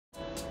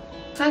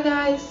Hi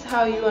guys, how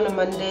are you on a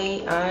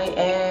Monday? I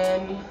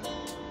am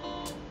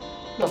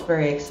not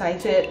very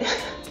excited.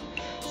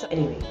 So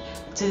anyway,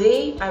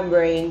 today I'm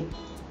wearing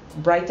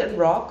Brighton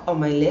Rock on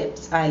my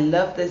lips. I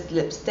love this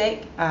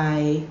lipstick.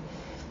 I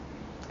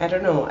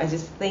don't know, I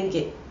just think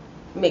it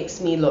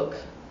makes me look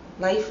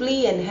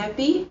lively and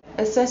happy.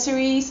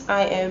 Accessories,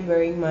 I am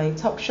wearing my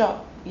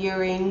Topshop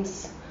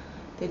earrings.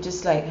 They're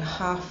just like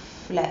half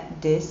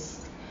flat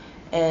disc.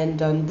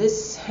 And on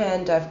this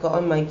hand I've got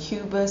on my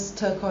Cubus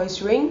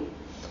turquoise ring.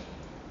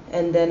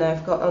 And then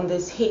I've got on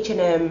this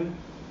H&M,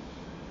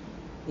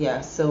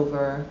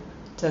 silver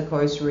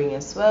turquoise ring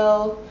as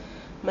well.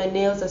 My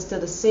nails are still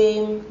the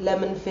same,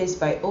 Lemon Fizz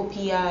by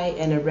OPI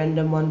and a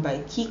random one by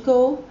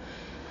Kiko.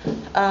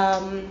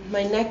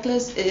 My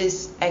necklace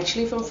is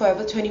actually from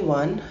Forever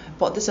 21. I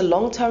bought this a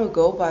long time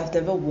ago, but I've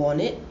never worn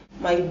it.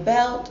 My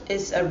belt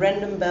is a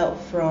random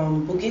belt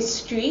from Bugis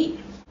Street.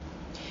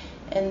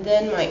 And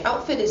then my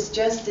outfit is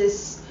just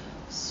this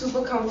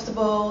super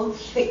comfortable,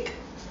 thick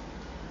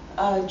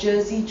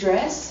jersey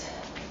dress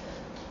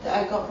that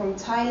I got from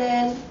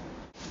Thailand.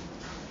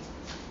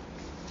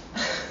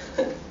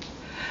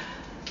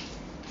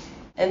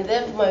 And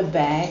then for my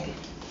bag,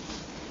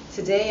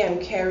 today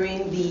I'm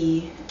carrying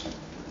the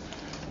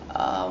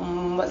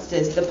what's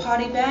this? The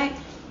party bag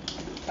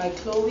by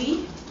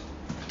Chloe.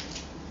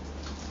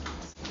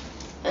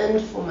 And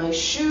for my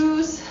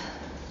shoes,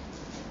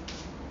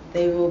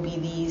 they will be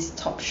these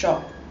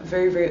Topshop,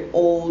 very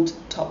old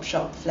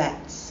Topshop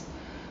flats.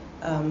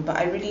 But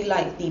I really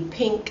like the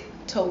pink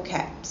toe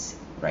caps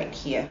right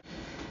here.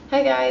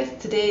 Hi guys,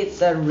 today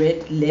it's a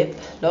red lip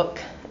look,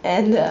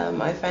 and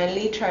I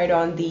finally tried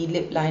on the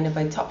lip liner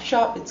by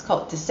Topshop. It's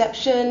called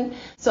Deception.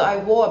 So I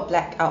wore a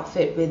black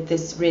outfit with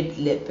this red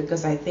lip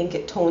because I think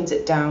it tones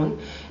it down.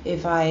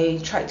 If I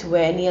tried to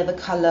wear any other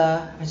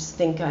color, I just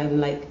think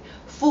I'm like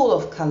full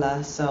of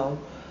color. So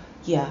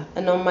yeah,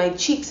 and on my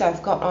cheeks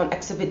I've got on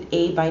Exhibit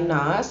A by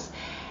NARS,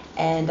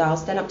 and I'll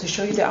stand up to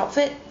show you the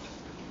outfit.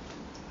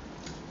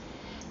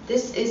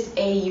 This is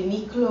a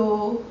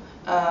Uniqlo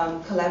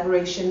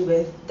collaboration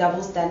with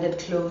Double Standard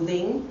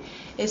Clothing.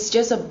 It's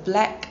just a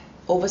black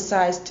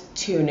oversized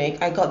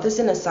tunic. I got this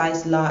in a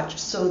size large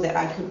so that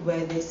I could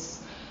wear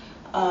this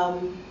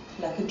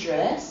like a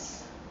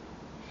dress.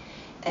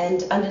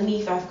 And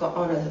underneath I've got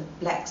on a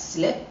black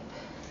slip.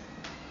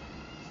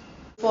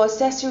 For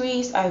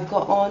accessories, I've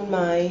got on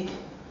my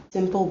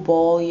simple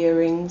ball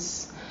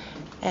earrings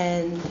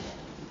and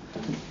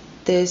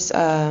this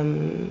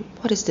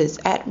what is this,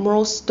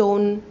 Admiral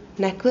Stone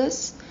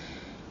necklace.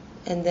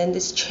 And then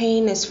this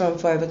chain is from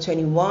Forever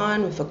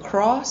 21 with a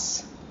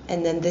cross,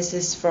 and then this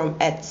is from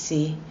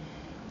Etsy.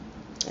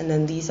 And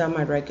then these are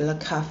my regular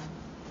cuff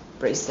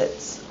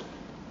bracelets,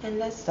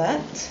 and that's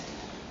that.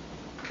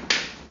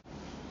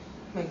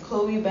 My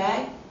Chloe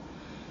bag.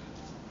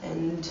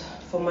 And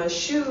for my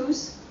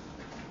shoes,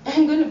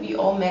 I'm going to be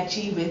all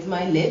matchy with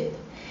my lip,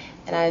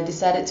 and I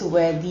decided to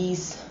wear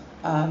these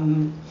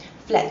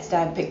flats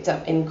that I picked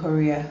up in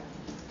Korea.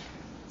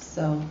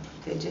 So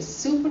they're just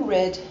super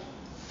red.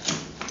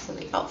 So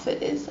the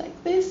outfit is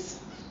like this.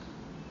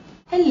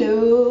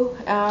 Hello.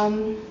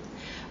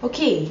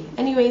 Okay,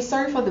 anyway,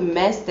 sorry for the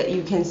mess that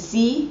you can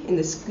see in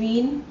the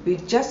screen. We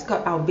just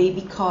got our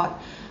baby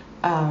cot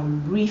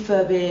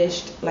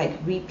refurbished, like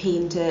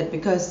repainted,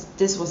 because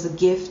this was a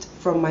gift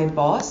from my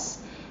boss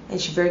and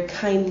she very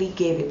kindly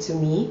gave it to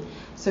me.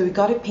 So we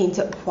got it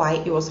painted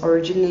white. It was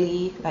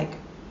originally like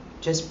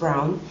just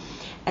brown.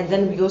 And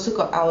then we also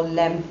got our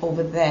lamp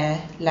over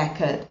there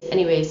lacquered.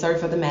 Anyway, sorry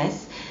for the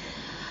mess.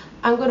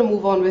 I'm gonna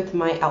move on with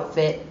my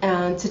outfit.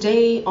 And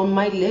today on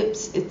my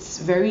lips, it's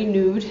very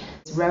nude.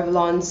 It's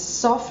Revlon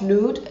soft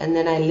nude, and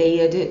then I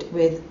layered it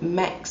with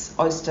Mac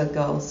Oyster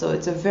Girl. So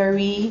it's a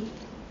very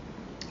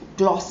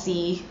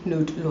glossy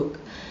nude look.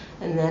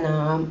 And then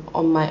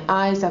on my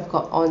eyes, I've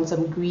got on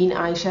some green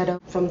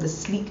eyeshadow from the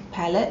Sleek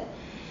palette.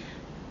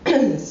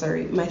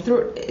 Sorry, my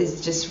throat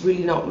is just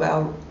really not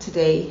well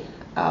today.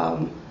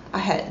 I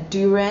had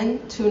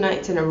durian 2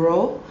 nights in a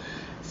row.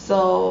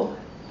 So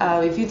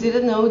if you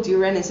didn't know,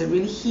 durian is a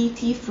really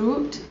heaty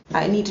fruit.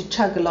 I need to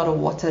chug a lot of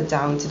water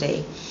down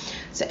today.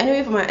 So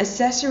anyway, for my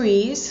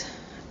accessories,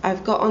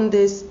 I've got on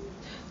this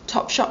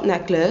Topshop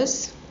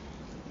necklace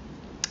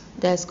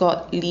that's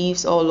got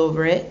leaves all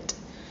over it.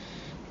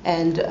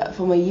 And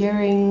for my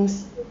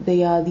earrings,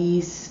 they are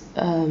these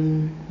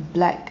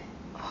black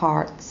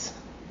hearts.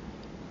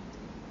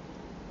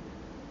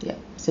 Yeah,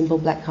 simple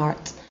black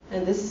hearts.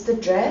 And this is the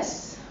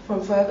dress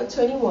from Forever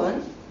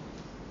 21.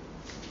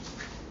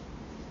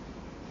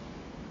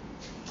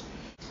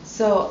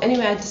 So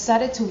anyway, I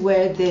decided to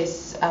wear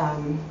this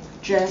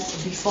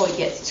dress before it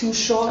gets too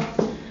short.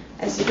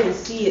 As you can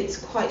see, it's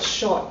quite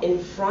short in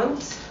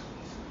front,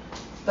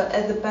 but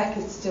at the back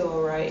it's still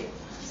alright.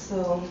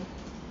 So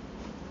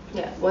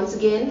yeah, once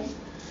again,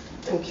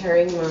 I'm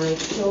carrying my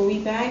Chloe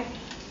bag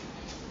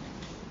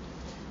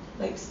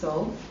like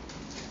so,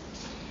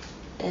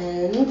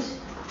 and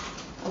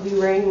I'll be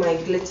wearing my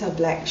glitter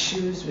black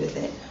shoes with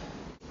it.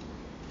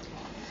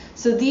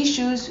 So these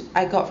shoes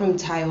I got from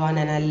Taiwan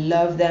and I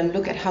love them.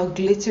 Look at how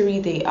glittery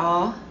they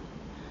are.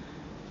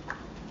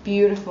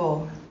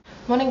 Beautiful.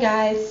 Morning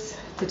guys.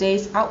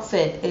 Today's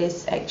outfit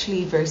is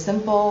actually very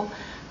simple.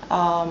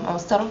 I'll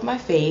start off my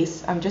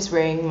face. I'm just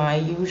wearing my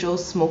usual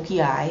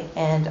smoky eye,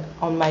 and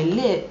on my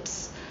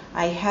lips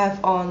I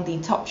have on the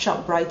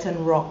Topshop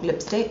Brighton Rock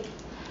lipstick,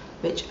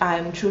 which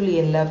I'm truly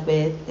in love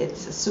with.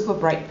 It's a super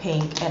bright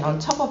pink, and on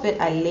top of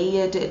it I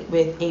layered it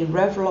with a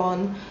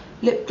Revlon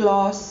lip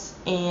gloss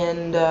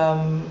and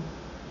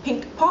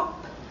pink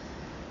pop.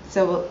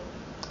 So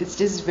it's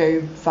just very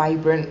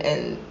vibrant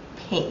and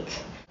pink.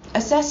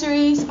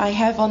 Accessories, I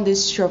have on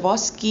this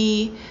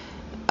Swarovski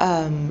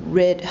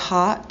red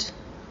heart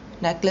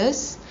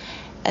necklace,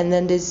 and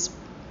then this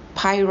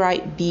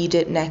pyrite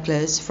beaded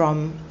necklace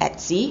from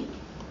Etsy,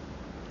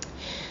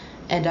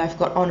 and I've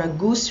got on a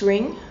goose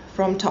ring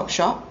from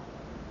Topshop,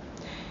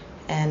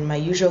 and my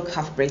usual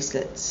cuff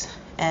bracelets,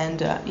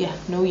 and yeah,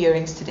 no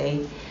earrings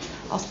today.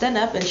 I'll stand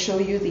up and show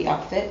you the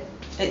outfit.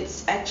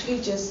 It's actually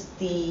just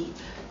the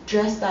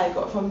dress that I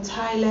got from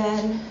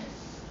Thailand.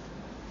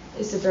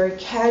 It's a very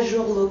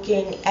casual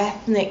looking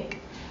ethnic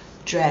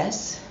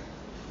dress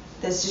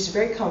that's just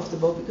very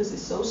comfortable because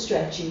it's so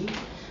stretchy.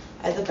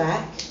 At the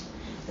back,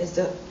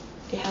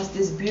 it has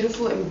this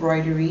beautiful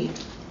embroidery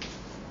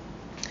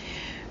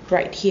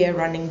right here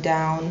running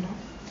down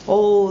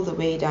all the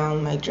way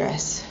down my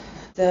dress.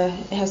 It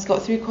has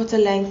got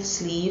 3/4 length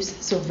sleeves,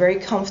 so very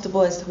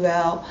comfortable as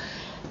well.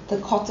 The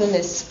cotton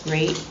is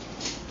great.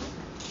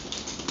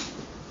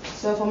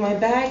 So for my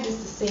bag, it's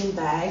the same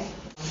bag.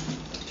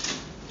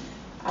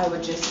 I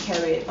would just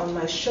carry it on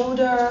my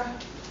shoulder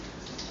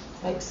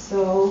like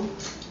so.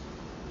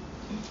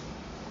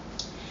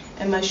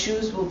 And my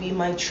shoes will be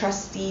my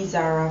trusty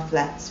Zara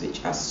flats,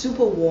 which are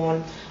super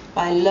worn,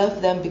 but I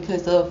love them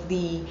because of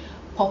the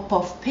pop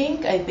of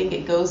pink. I think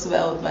it goes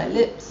well with my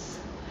lips.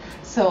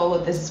 So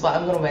this is what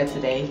I'm gonna wear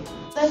today.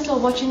 Thanks for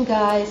watching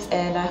guys,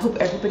 and I hope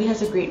everybody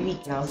has a great week,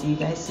 and I'll see you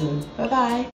guys soon. Bye bye.